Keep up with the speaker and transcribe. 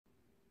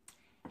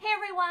Hey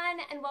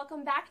everyone, and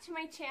welcome back to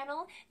my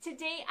channel.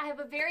 Today I have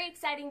a very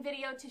exciting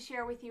video to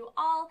share with you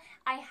all.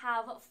 I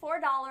have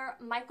 $4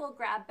 Michael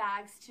grab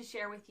bags to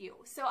share with you.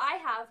 So I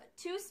have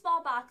 2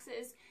 small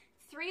boxes,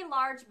 3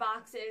 large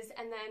boxes,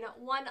 and then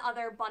 1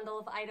 other bundle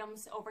of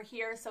items over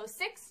here. So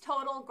 6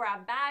 total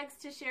grab bags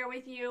to share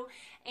with you.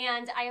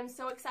 And I am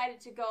so excited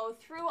to go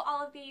through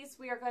all of these.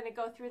 We are going to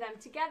go through them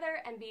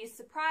together and be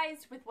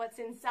surprised with what's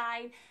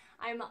inside.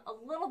 I'm a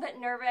little bit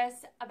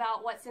nervous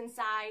about what's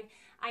inside.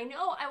 I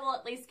know I will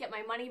at least get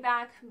my money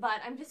back,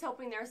 but I'm just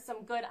hoping there's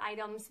some good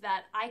items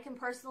that I can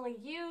personally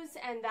use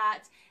and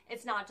that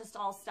it's not just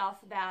all stuff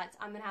that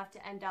I'm gonna have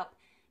to end up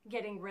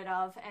getting rid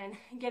of and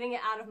getting it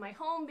out of my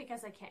home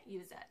because I can't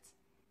use it.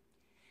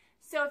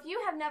 So if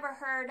you have never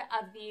heard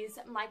of these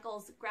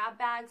Michael's grab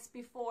bags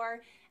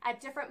before,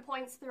 at different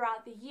points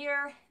throughout the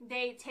year,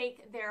 they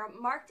take their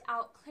marked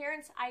out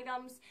clearance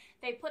items,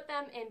 they put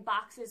them in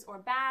boxes or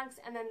bags,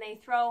 and then they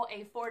throw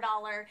a $4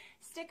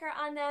 sticker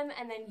on them,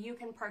 and then you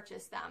can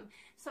purchase them.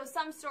 So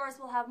some stores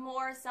will have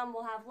more, some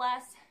will have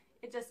less.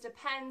 It just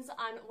depends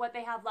on what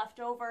they have left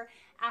over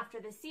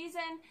after the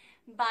season,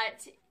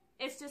 but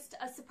it's just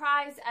a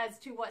surprise as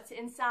to what's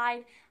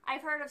inside.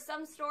 I've heard of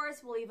some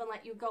stores will even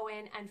let you go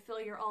in and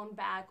fill your own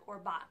bag or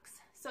box.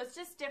 So it's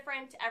just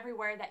different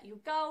everywhere that you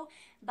go,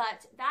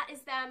 but that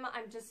is them.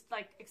 I'm just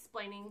like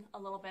explaining a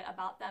little bit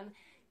about them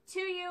to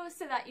you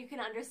so that you can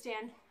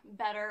understand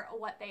better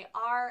what they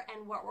are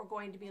and what we're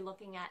going to be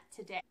looking at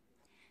today.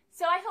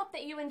 So I hope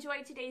that you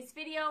enjoyed today's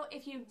video.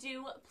 If you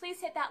do,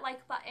 please hit that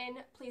like button,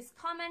 please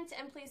comment,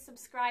 and please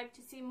subscribe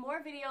to see more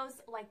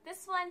videos like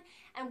this one,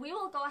 and we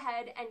will go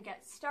ahead and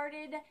get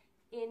started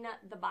in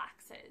the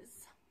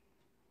boxes.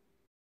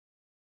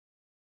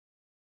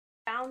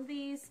 Found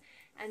these,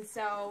 and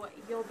so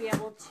you'll be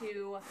able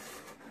to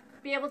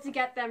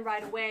get them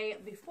right away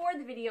before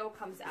the video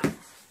comes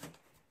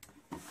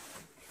out.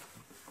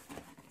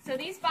 So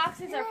these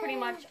boxes are pretty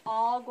much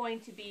all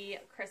going to be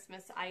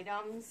Christmas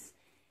items.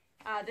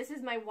 This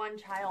is my one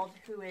child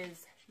who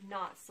is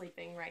not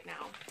sleeping right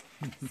now.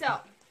 So,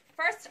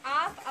 first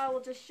off, I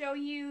will just show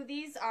you,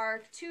 these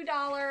are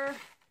 $2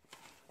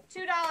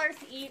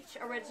 each,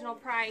 original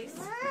price.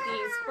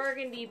 These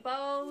burgundy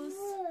bows.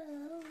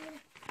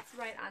 It's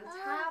right on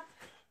top.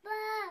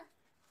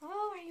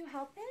 Oh, are you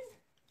helping?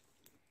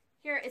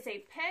 Here is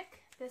a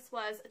pick. This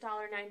was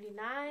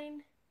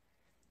 $1.99.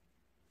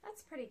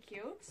 That's pretty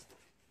cute.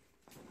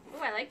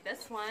 Oh, I like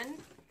this one.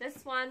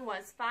 This one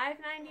was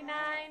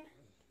 $5.99.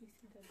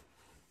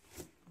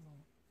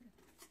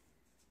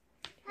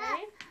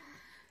 Okay.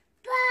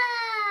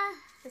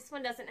 This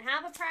one doesn't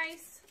have a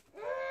price.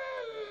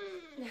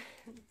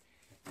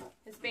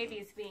 This baby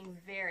is being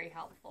very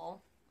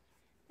helpful.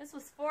 This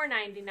was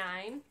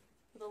 $4.99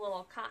 with a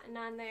little cotton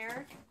on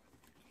there.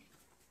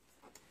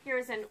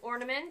 Here's an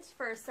ornament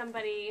for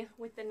somebody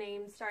with the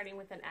name starting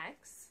with an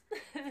X.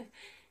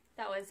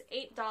 That was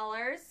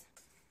 $8.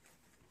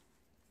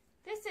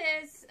 This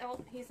is, oh,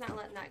 he's not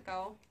letting that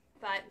go.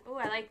 But, oh,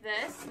 I like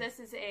this. This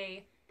is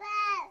a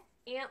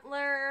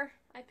antler.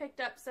 I picked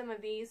up some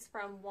of these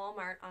from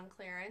Walmart on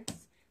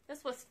clearance.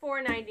 This was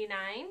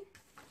 $4.99.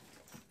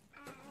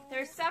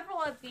 There's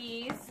several of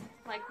these,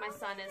 like my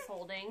son is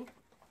holding.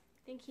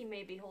 I think he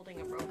may be holding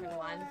a broken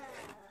one.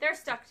 They're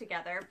stuck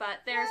together,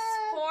 but there's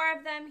 4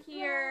 of them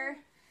here.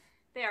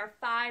 They are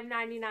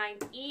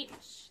 $5.99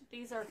 each.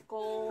 These are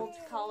gold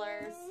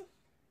colors.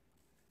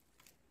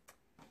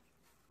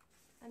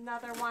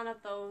 Another one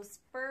of those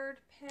bird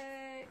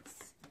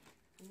picks.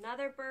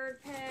 Another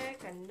bird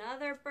pick.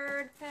 Another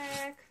bird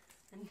pick.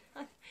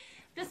 I'm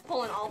just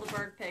pulling all the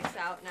bird picks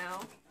out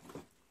now.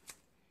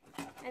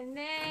 And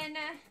then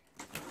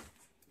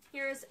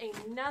here's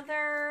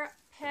another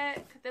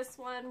pick. This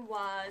one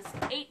was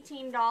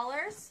 $18.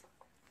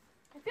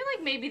 I feel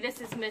like maybe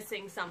this is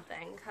missing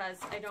something because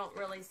I don't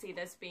really see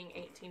this being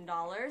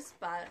 $18,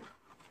 but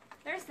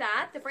there's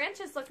that. The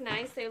branches look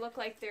nice. They look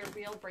like they're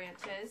real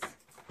branches.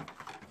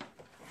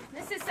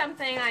 This is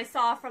something I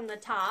saw from the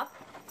top.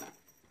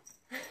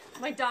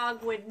 My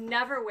dog would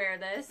never wear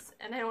this,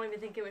 and I don't even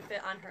think it would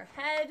fit on her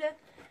head,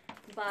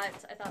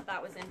 but I thought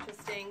that was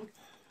interesting.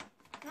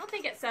 I don't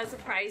think it says a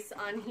price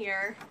on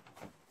here.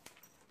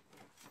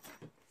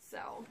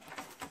 So,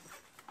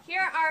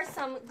 here are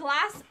some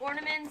glass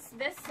ornaments.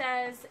 This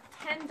says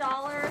 $10.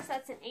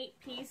 That's an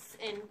 8-piece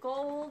in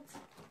gold.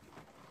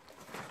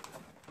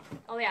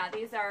 Oh yeah,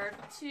 these are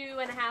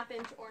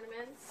 2.5-inch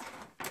ornaments.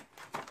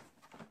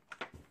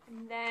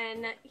 And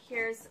then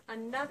here's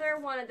another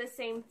one of the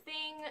same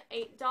thing,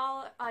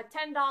 $10,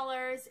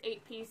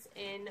 8-piece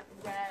in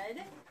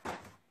red.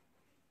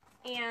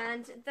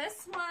 And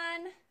this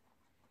one,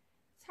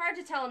 it's hard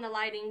to tell in the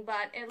lighting,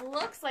 but it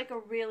looks like a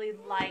really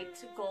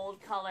light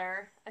gold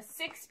color. A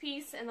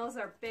 6-piece, and those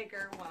are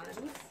bigger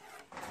ones.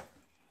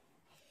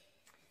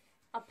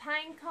 A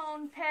pine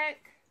cone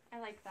pick. I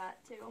like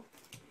that too.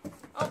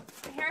 Oh,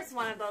 here's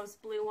one of those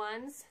blue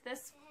ones.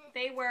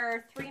 They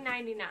were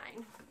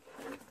 $3.99.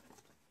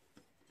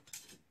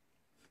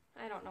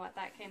 I don't know what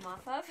that came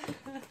off of.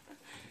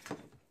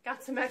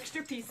 Got some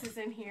extra pieces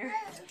in here.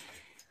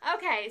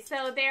 Okay, Okay,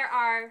 so there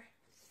are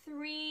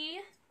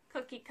 3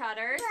 cookie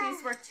cutters.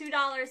 These were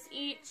 $2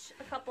 each,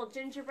 a couple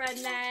gingerbread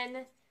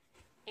men,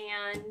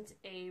 and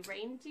a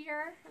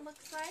reindeer, it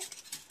looks like.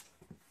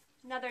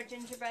 Another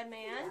gingerbread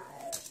man.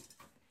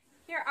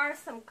 Here are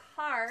some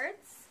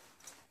cards.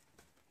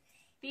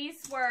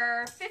 These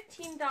were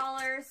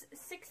 $15,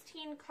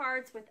 16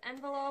 cards with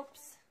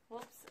envelopes.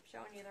 Whoops, I'm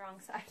showing you the wrong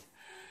side.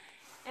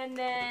 And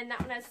then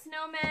that one has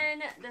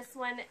snowmen. This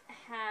one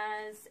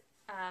has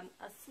a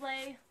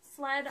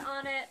sled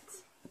on it.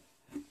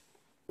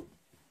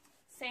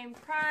 Same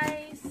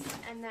price.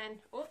 And then,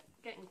 oh,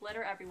 getting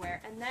glitter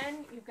everywhere. And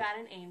then you've got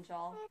an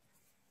angel.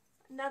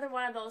 Another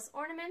one of those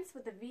ornaments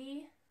with a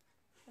V.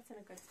 That's in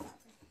a good spot.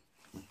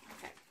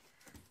 Okay.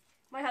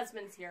 My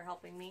husband's here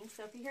helping me,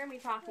 so if you hear me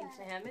talking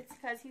to him, it's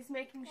because he's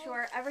making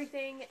sure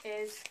everything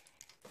is,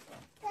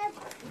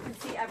 you can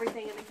see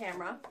everything in the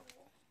camera.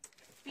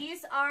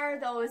 These are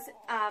those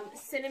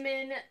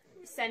cinnamon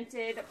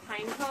scented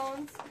pine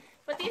cones,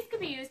 but these could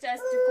be used as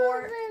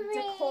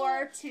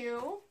decor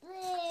too.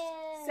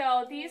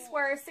 So these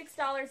were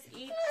 $6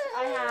 each.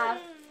 I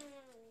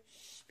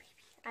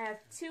have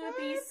 2 of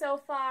these so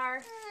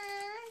far.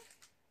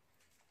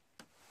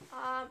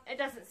 It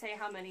doesn't say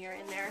how many are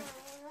in there.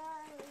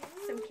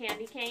 Some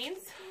candy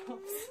canes.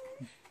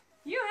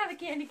 You have a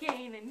candy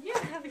cane and you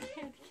have a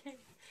candy cane.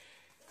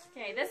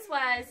 Okay, this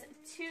was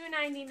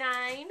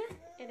 $2.99.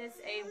 It is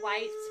a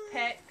white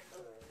pick.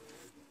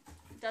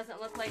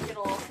 Doesn't look like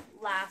it'll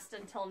last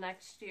until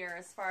next year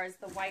as far as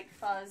the white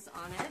fuzz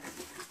on it.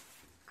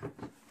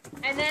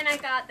 And then I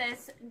got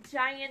this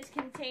giant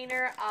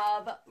container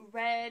of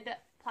red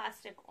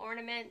plastic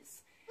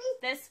ornaments.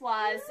 This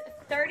was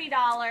 $30,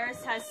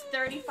 has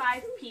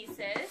 35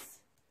 pieces.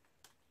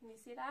 Can you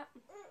see that?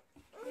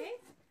 Okay.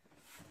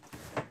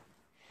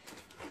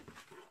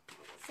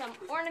 Some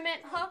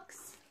ornament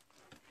hooks.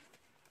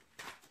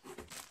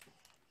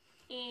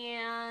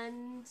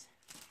 And,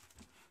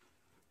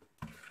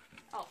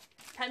 oh,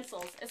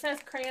 pencils. It says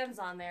crayons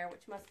on there,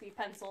 which must be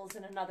pencils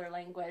in another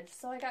language.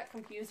 So I got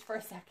confused for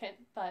a second,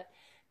 but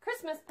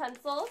Christmas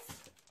pencils.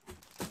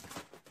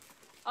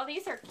 Oh,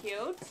 these are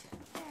cute.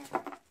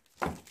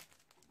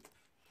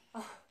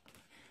 Oh.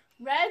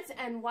 Reds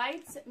and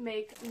whites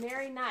make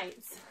merry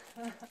nights.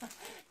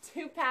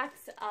 2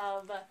 packs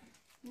of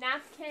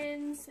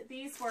napkins.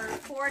 These were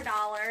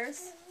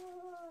 $4.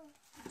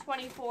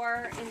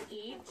 24 in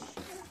each.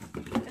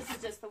 This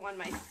is just the one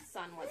my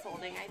son was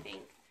holding, I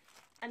think.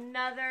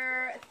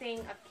 Another thing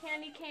of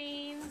candy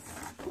canes.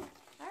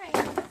 All right,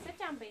 sit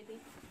down, baby.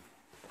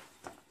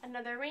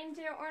 Another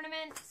reindeer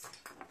ornament.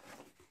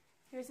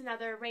 Here's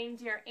another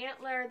reindeer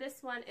antler.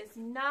 This one is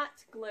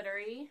not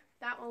glittery.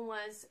 That one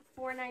was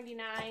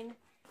 $4.99.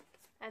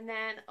 And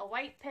then a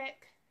white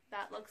pick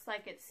that looks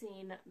like it's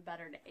seen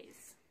better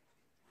days.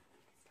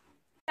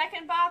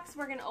 Second box,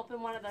 we're going to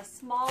open one of the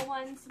small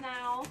ones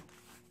now.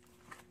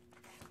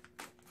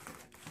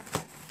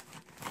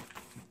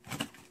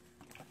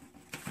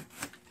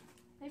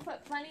 They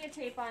put plenty of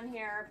tape on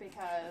here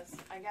because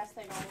I guess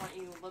they don't want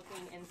you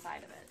looking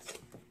inside of it.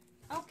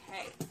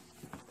 Okay,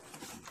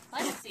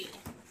 let's see.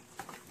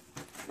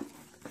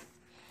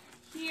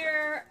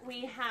 Here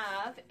we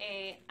have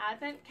an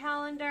advent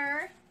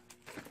calendar.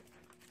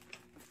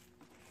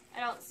 I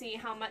don't see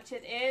how much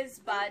it is,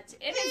 but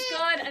it is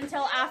good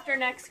until after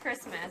next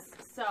Christmas.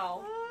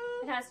 So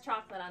it has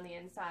chocolate on the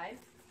inside.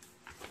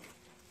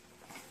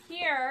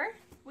 Here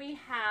we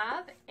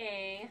have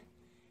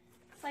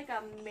it's like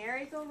a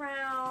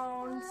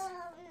merry-go-round.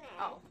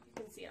 Oh,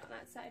 you can see it on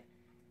that side.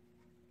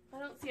 I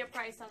don't see a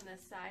price on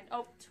this side.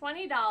 Oh,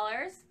 $20.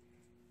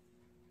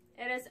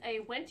 It is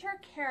a winter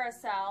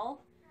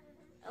carousel.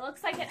 It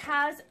looks like it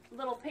has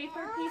little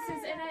paper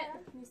pieces in it.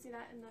 Can you see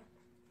that in the...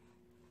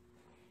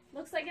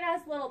 Looks like it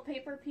has little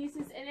paper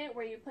pieces in it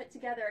where you put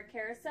together a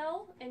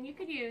carousel. And you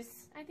could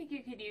use, I think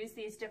you could use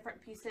these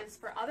different pieces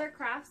for other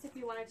crafts if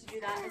you wanted to do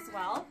that as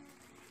well.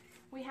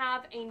 We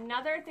have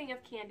another thing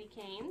of candy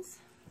canes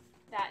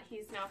that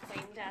he's now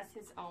claimed as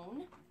his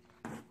own.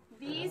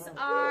 These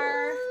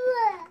are,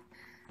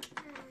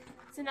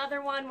 it's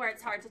another one where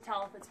it's hard to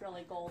tell if it's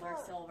really gold or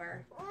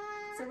silver.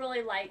 It's a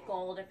really light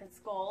gold if it's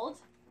gold.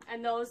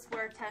 And those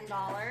were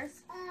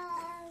 $10.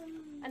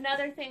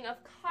 Another thing of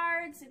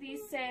cards.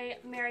 These say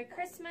Merry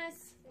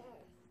Christmas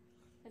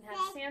and have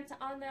Santa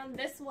on them.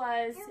 This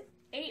was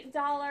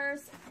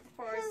 $8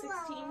 for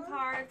 16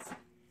 cards.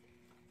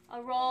 A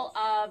roll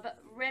of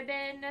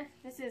ribbon.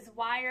 This is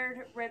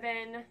wired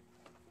ribbon.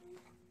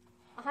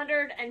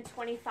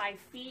 125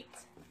 feet.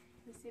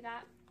 You see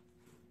that?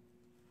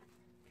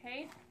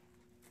 Okay.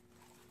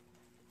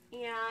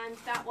 And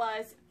that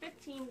was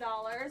 $15.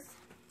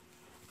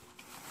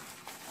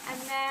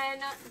 And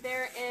then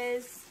there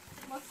is,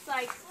 looks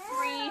like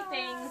 3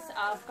 things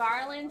of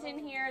garland in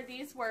here.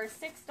 These were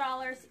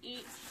 $6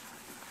 each,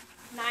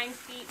 9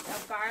 feet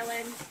of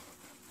garland.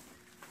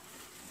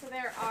 So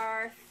there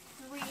are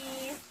 3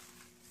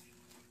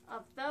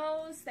 of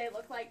those. They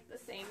look like the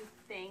same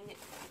thing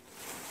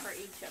for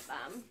each of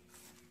them.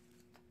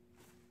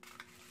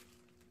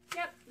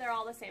 Yep, they're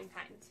all the same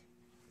kind.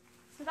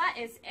 So that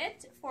is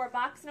it for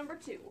box number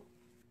 2.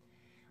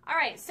 All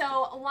right,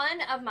 so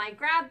one of my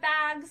grab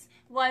bags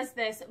was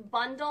this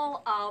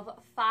bundle of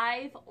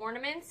 5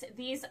 ornaments.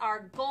 These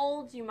are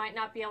gold. You might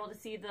not be able to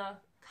see the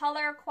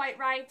color quite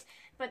right,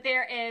 but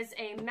there is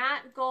a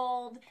matte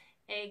gold,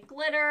 a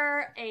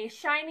glitter, a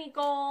shiny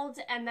gold,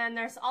 and then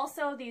there's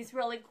also these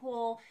really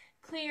cool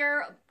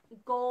clear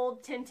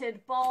gold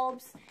tinted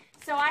bulbs.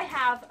 So I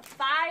have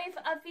 5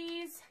 of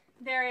these.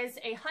 There is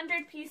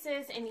 100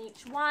 pieces in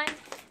each one,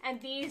 and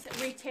these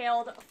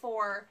retailed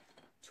for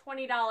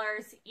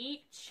 $20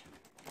 each.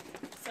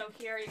 So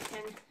here you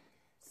can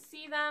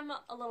see them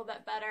a little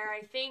bit better,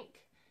 I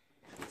think.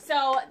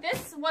 So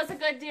this was a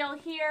good deal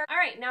here. All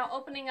right, now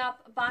opening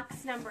up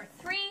box number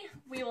 3,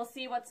 we will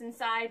see what's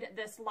inside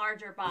this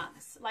larger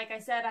box. Like I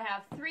said, I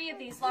have 3 of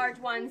these large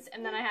ones,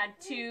 and then I had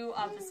 2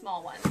 of the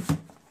small ones.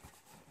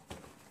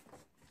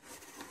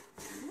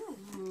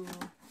 Ooh,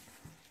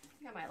 I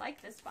think I might like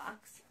this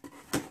box.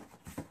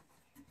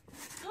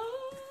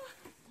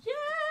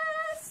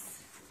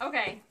 Yes!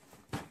 Okay.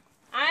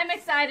 I'm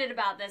excited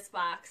about this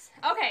box.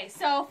 Okay,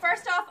 so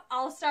first off,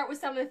 I'll start with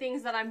some of the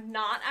things that I'm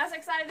not as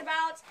excited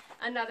about.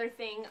 Another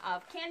thing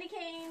of candy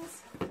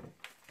canes.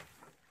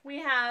 We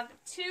have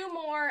 2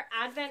 more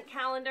advent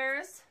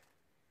calendars.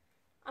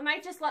 I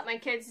might just let my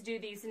kids do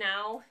these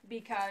now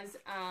because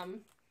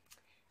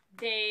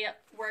they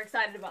were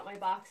excited about my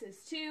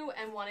boxes too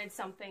and wanted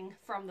something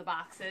from the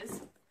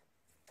boxes.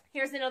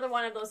 Here's another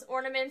one of those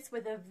ornaments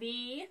with a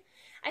V.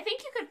 I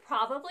think you could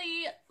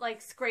probably like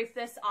scrape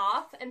this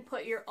off and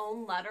put your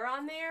own letter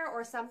on there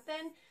or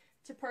something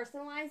to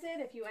personalize it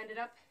if you ended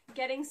up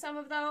getting some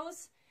of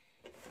those.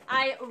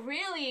 I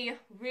really,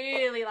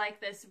 really like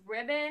this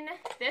ribbon.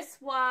 This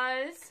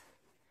was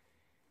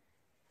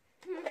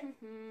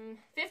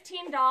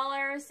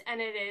 $15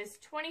 and it is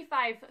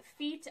 25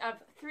 feet of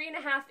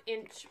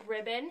 3.5-inch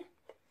ribbon.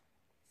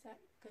 Is that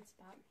a good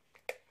spot?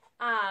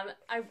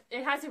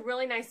 It has a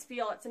really nice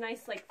feel. It's a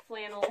nice like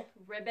flannel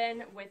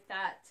ribbon with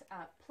that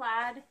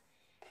plaid.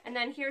 And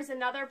then here's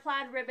another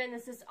plaid ribbon.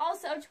 This is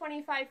also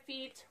 25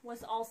 feet,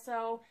 was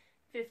also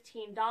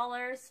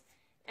 $15.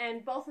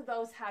 And both of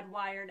those had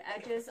wired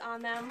edges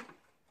on them.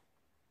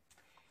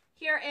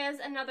 Here is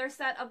another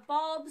set of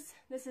bulbs.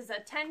 This is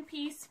a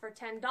 10-piece for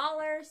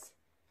 $10.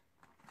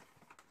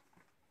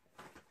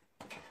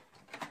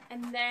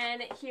 And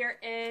then here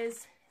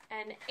is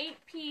an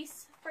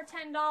 8-piece for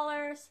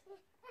 $10.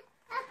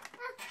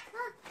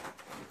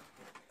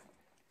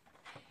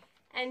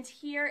 And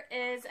here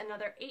is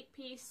another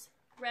 8-piece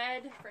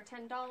red for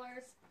 $10.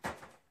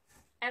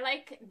 I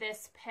like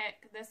this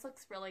pick. This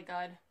looks really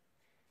good.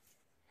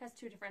 It has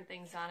 2 different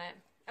things on it.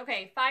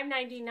 Okay,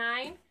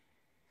 $5.99.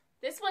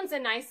 This one's a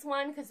nice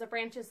one because the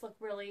branches look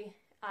really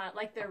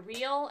like they're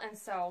real, and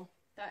so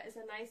that is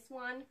a nice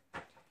one.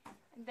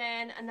 And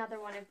then another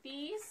one of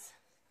these.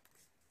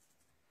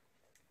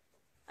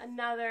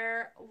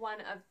 Another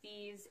one of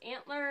these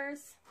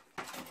antlers.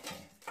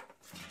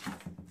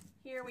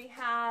 Here we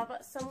have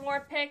some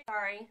more picks.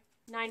 Sorry,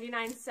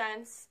 99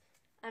 cents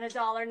and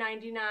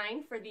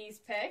 $1.99 for these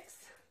picks.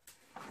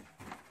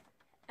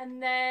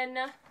 And then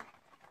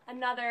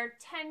another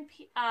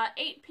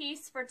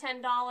 8-piece for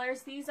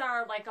 $10. These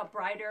are like a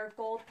brighter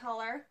gold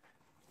color.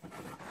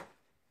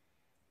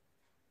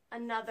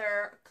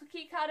 Another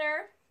cookie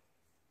cutter.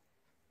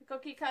 The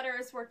cookie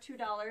cutters were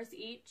 $2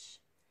 each.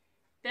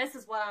 This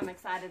is what I'm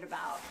excited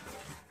about.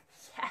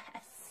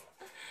 Yes.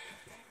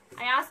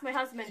 I asked my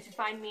husband to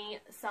find me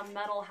some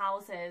metal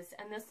houses,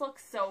 and this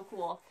looks so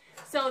cool.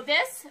 So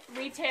this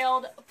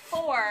retailed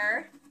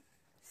for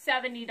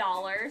 $70.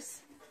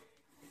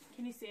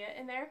 Can you see it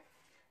in there?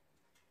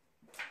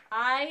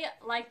 I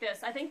like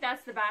this. I think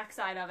that's the back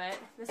side of it.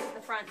 This is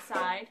the front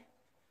side.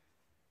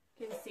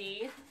 You can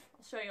see.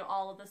 I'll show you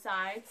all of the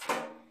sides.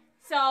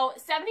 So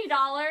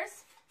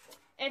 $70.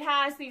 It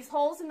has these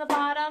holes in the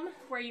bottom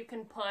where you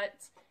can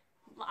put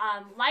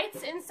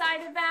lights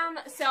inside of them.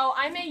 So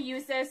I may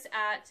use this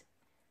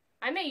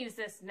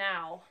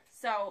now.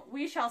 So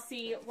we shall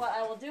see what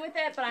I will do with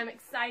it, but I'm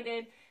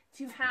excited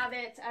to have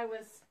it. I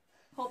was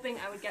hoping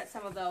I would get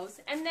some of those.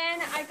 And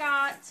then I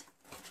got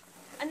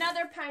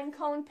another pine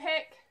cone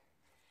pick.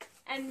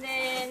 And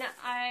then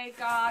I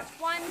got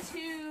 1,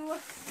 2,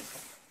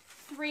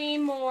 3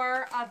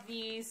 more of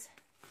these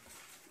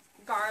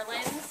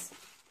garlands.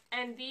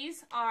 And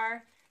these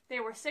are, they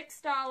were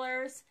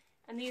 $6,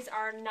 and these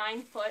are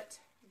 9-foot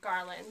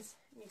garlands,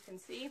 you can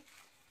see.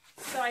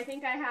 So I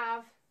think I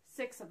have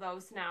 6 of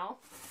those now.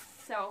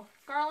 So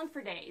garland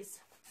for days.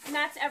 And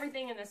that's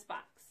everything in this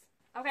box.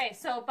 Okay,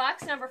 so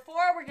box number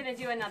 4, we're gonna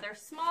do another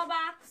small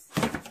box.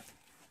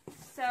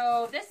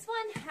 So this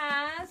one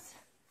has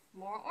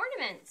more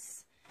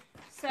ornaments.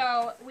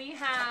 So we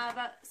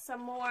have some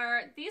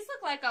more, these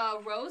look like a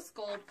rose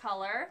gold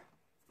color.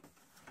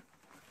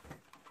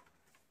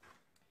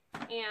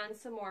 And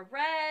some more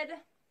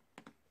red.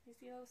 You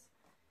see those?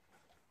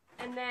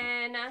 And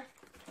then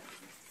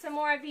some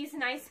more of these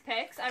nice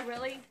picks. I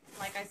really,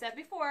 like I said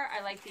before,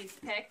 I like these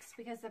picks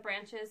because the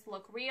branches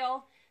look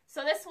real.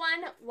 So this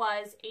one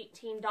was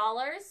 $18.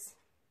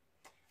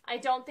 I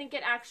don't think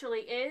it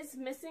actually is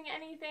missing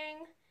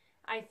anything.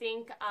 I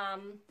think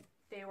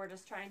they were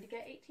just trying to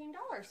get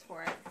 $18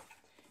 for it.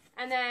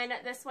 And then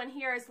this one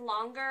here is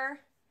longer,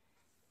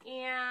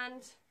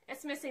 and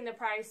it's missing the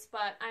price,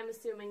 but I'm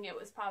assuming it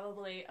was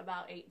probably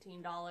about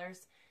 $18.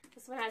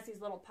 This one has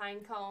these little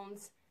pine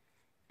cones,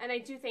 and I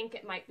do think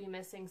it might be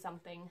missing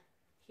something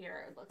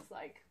here, it looks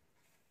like.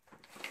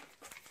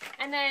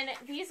 And then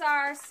these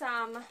are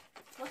some,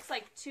 looks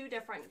like 2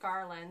 different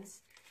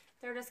garlands.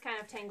 They're just kind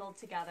of tangled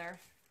together.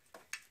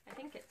 I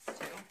think it's 2.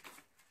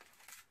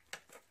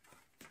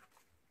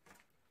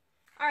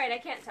 All right, I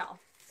can't tell.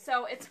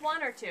 So it's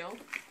 1 or 2.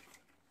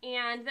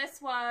 And this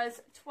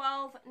was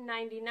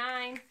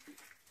 $12.99,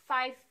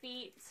 5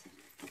 feet.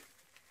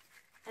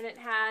 And it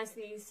has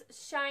these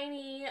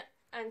shiny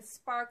and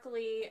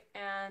sparkly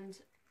and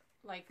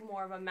like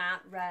more of a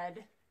matte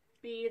red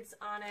beads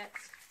on it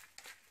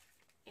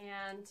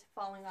and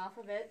falling off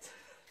of it.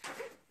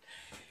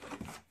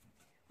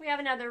 We have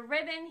another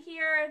ribbon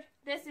here.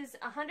 This is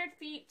 100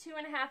 feet,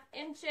 2.5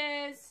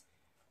 inches.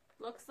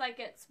 Looks like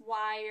it's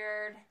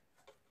wired.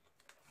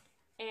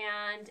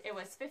 And it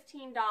was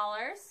 $15.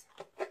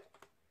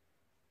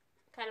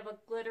 Kind of a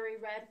glittery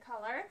red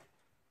color.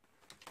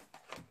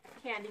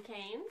 Candy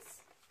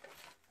canes.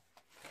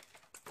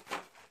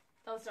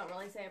 Those don't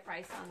really say a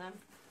price on them.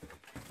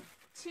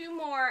 2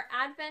 more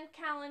advent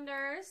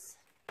calendars.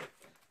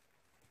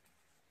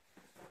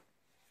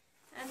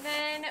 And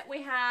then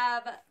we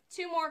have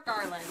 2 more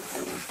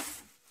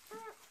garlands.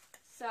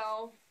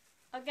 So,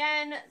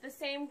 again, the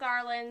same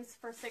garlands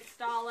for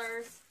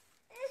 $6.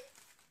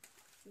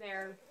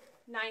 They're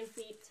 9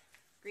 feet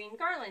green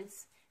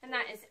garlands. And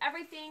that is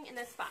everything in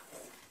this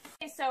box.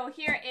 Okay, so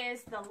here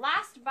is the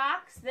last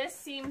box. This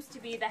seems to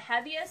be the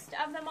heaviest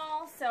of them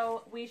all,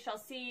 so we shall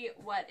see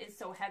what is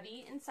so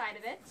heavy inside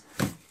of it.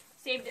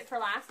 Saved it for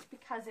last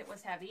because it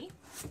was heavy.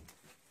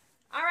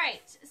 All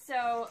right,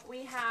 so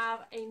we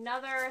have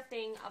another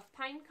thing of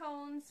pine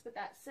cones with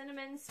that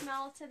cinnamon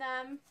smell to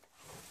them.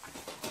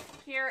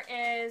 Here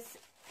is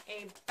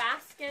a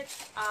basket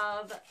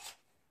of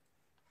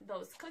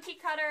those cookie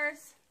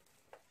cutters.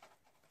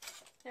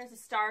 There's a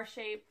star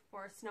shape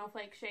or a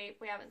snowflake shape.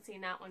 We haven't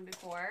seen that one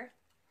before.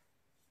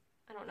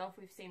 I don't know if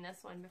we've seen this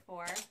one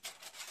before.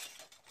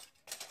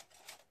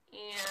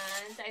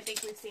 And I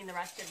think we've seen the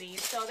rest of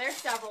these. So there's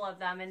several of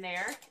them in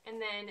there. And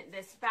then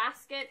this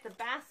basket, the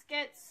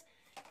baskets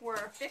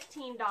were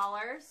 $15.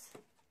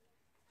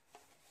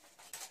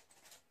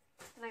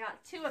 And I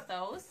got 2 of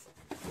those.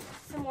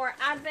 Some more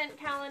advent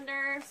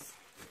calendars.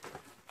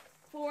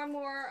 4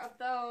 more of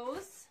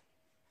those.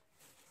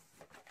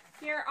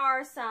 Here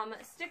are some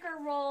sticker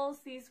rolls.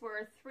 These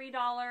were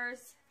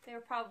 $3. They were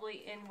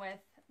probably in with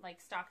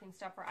like stocking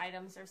stuffer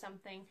items or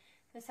something.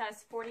 This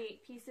has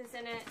 48 pieces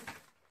in it.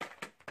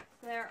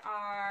 There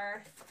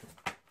are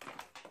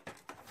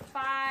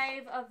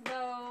 5 of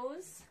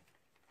those.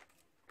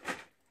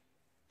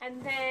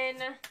 And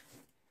then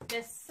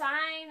this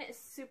sign is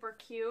super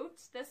cute.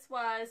 This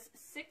was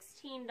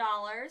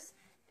 $16.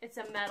 It's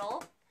a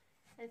metal.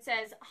 It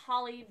says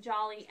Holly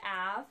Jolly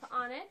Ave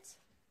on it.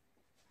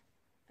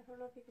 I don't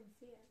know if you can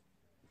see it.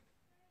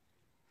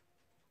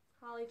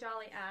 Holly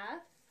Jolly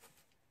Ave.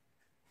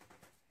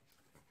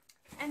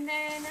 And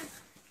then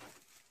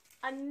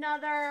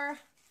another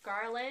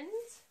garland.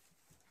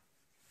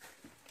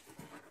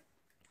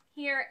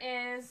 Here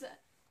is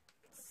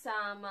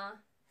some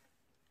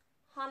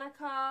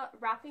Hanukkah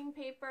wrapping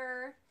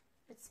paper.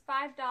 It's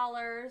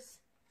 $5,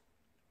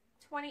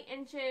 20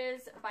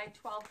 inches by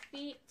 12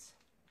 feet.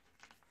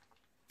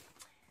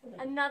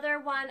 Another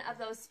one of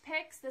those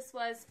picks. This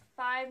was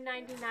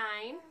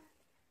 $5.99.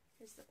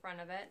 Here's the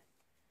front of it.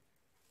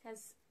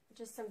 Has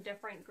just some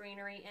different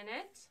greenery in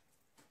it.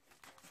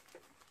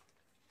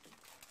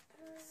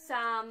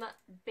 Some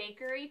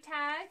bakery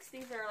tags.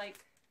 These are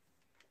like,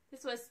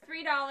 this was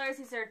 $3.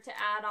 These are to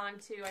add on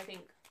to, I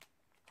think,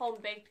 home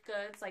baked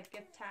goods, like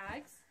gift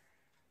tags.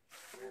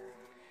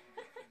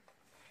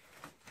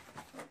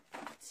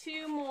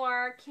 2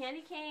 more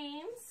candy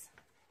canes.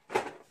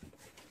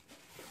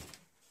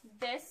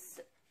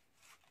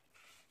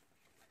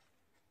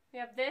 We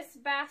have this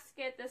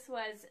basket. This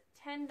was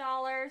 $10,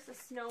 a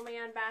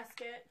snowman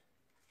basket.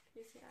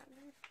 Can you see that in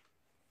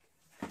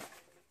there?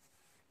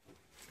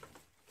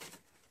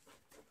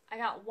 I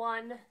got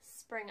 1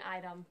 spring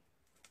item.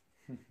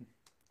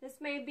 This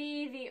may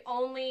be the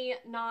only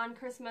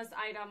non-Christmas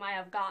item I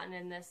have gotten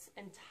in this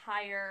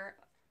entire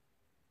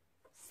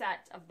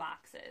set of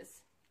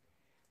boxes.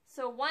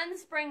 So 1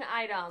 spring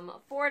item,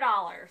 $4.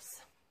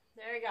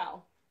 There you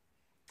go.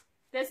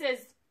 This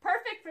is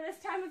perfect for this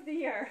time of the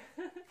year.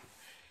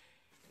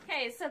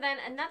 Okay, so then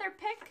another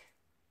pick,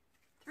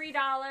 $3.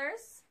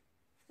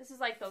 This is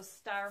like those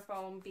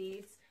styrofoam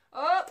beads.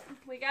 Oh,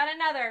 we got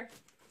another,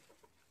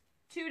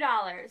 $2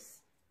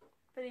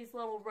 for these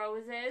little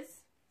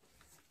roses.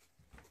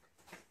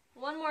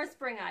 1 more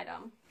spring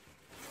item.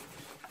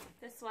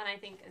 This one I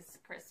think is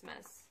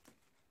Christmas.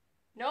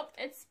 Nope,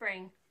 it's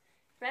spring.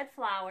 Red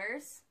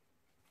flowers.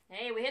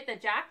 Hey, we hit the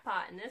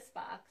jackpot in this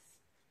box.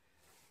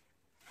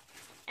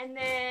 And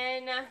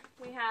then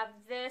we have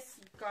this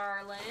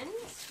garland.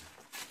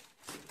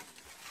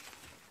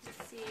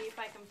 Let's see if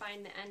I can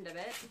find the end of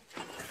it.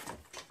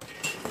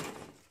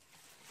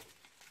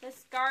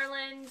 This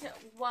garland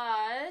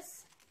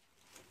was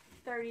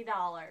 $30.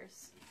 I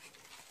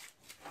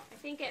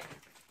think it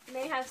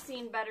may have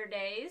seen better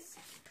days,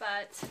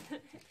 but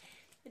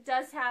it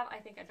does have, I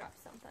think I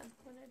dropped something.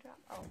 What did I drop?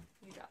 Oh,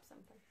 you dropped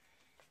something.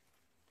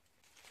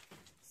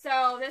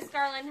 So this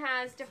garland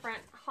has different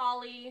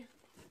holly,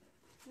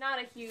 not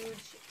a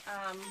huge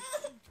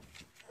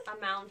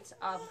amount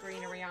of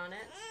greenery on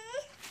it.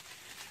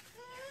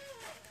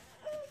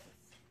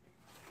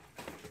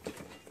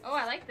 Oh,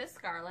 I like this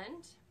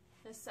garland.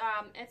 This,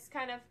 it's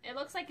kind of, it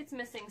looks like it's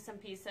missing some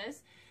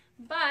pieces,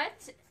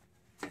 but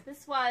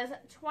this was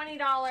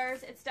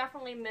 $20. It's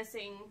definitely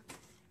missing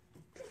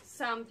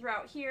some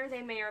throughout here.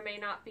 They may or may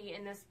not be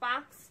in this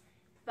box,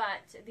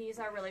 but these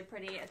are really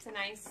pretty. It's a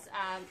nice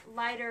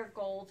lighter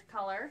gold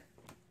color.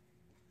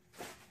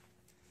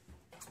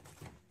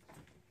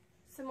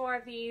 Some more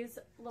of these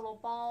little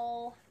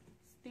balls.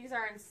 These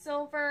are in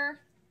silver.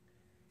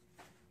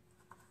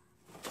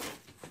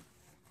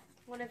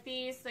 One of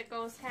these that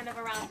goes kind of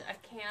around a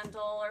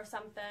candle or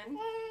something.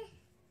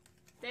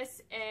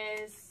 This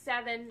is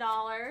 $7.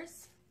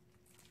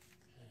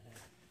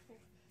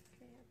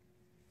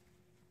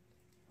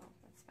 Oh,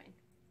 that's fine.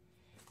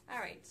 All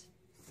right,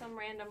 some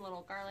random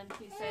little garland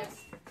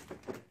pieces.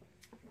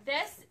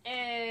 This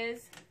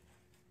is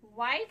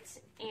white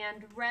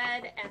and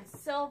red and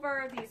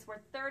silver. These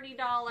were $30,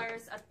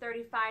 a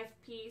 35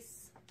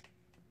 piece.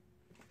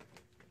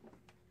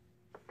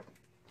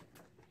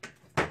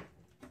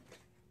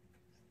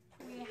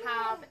 We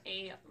have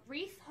a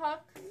wreath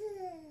hook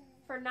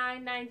for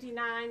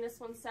 $9.99. This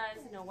one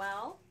says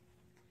Noel.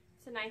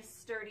 It's a nice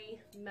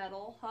sturdy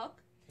metal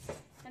hook.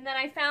 And then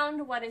I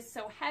found what is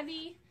so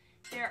heavy.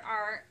 There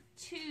are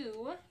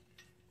 2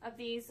 of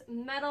these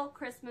metal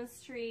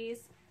Christmas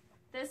trees.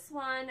 This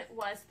one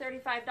was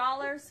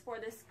 $35 for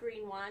this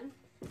green one.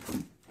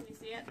 Can you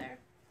see it there?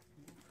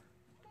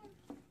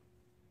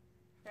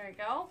 There we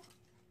go. Or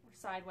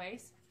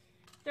sideways.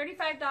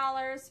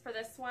 $35 for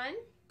this one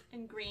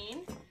in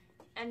green.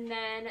 And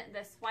then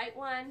this white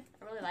one,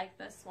 I really like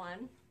this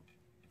one.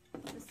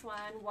 This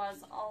one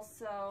was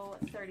also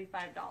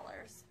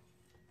 $35.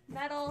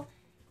 Metal.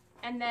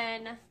 And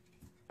then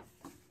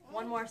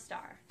one more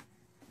star.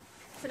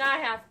 So now I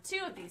have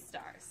 2 of these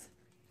stars.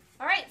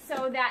 All right,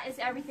 so that is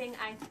everything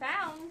I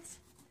found.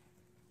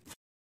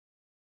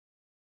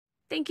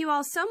 Thank you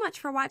all so much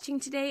for watching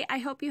today. I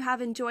hope you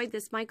have enjoyed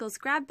this Michael's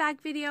Grab Bag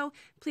video.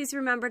 Please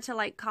remember to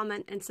like,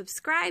 comment, and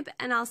subscribe,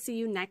 and I'll see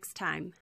you next time.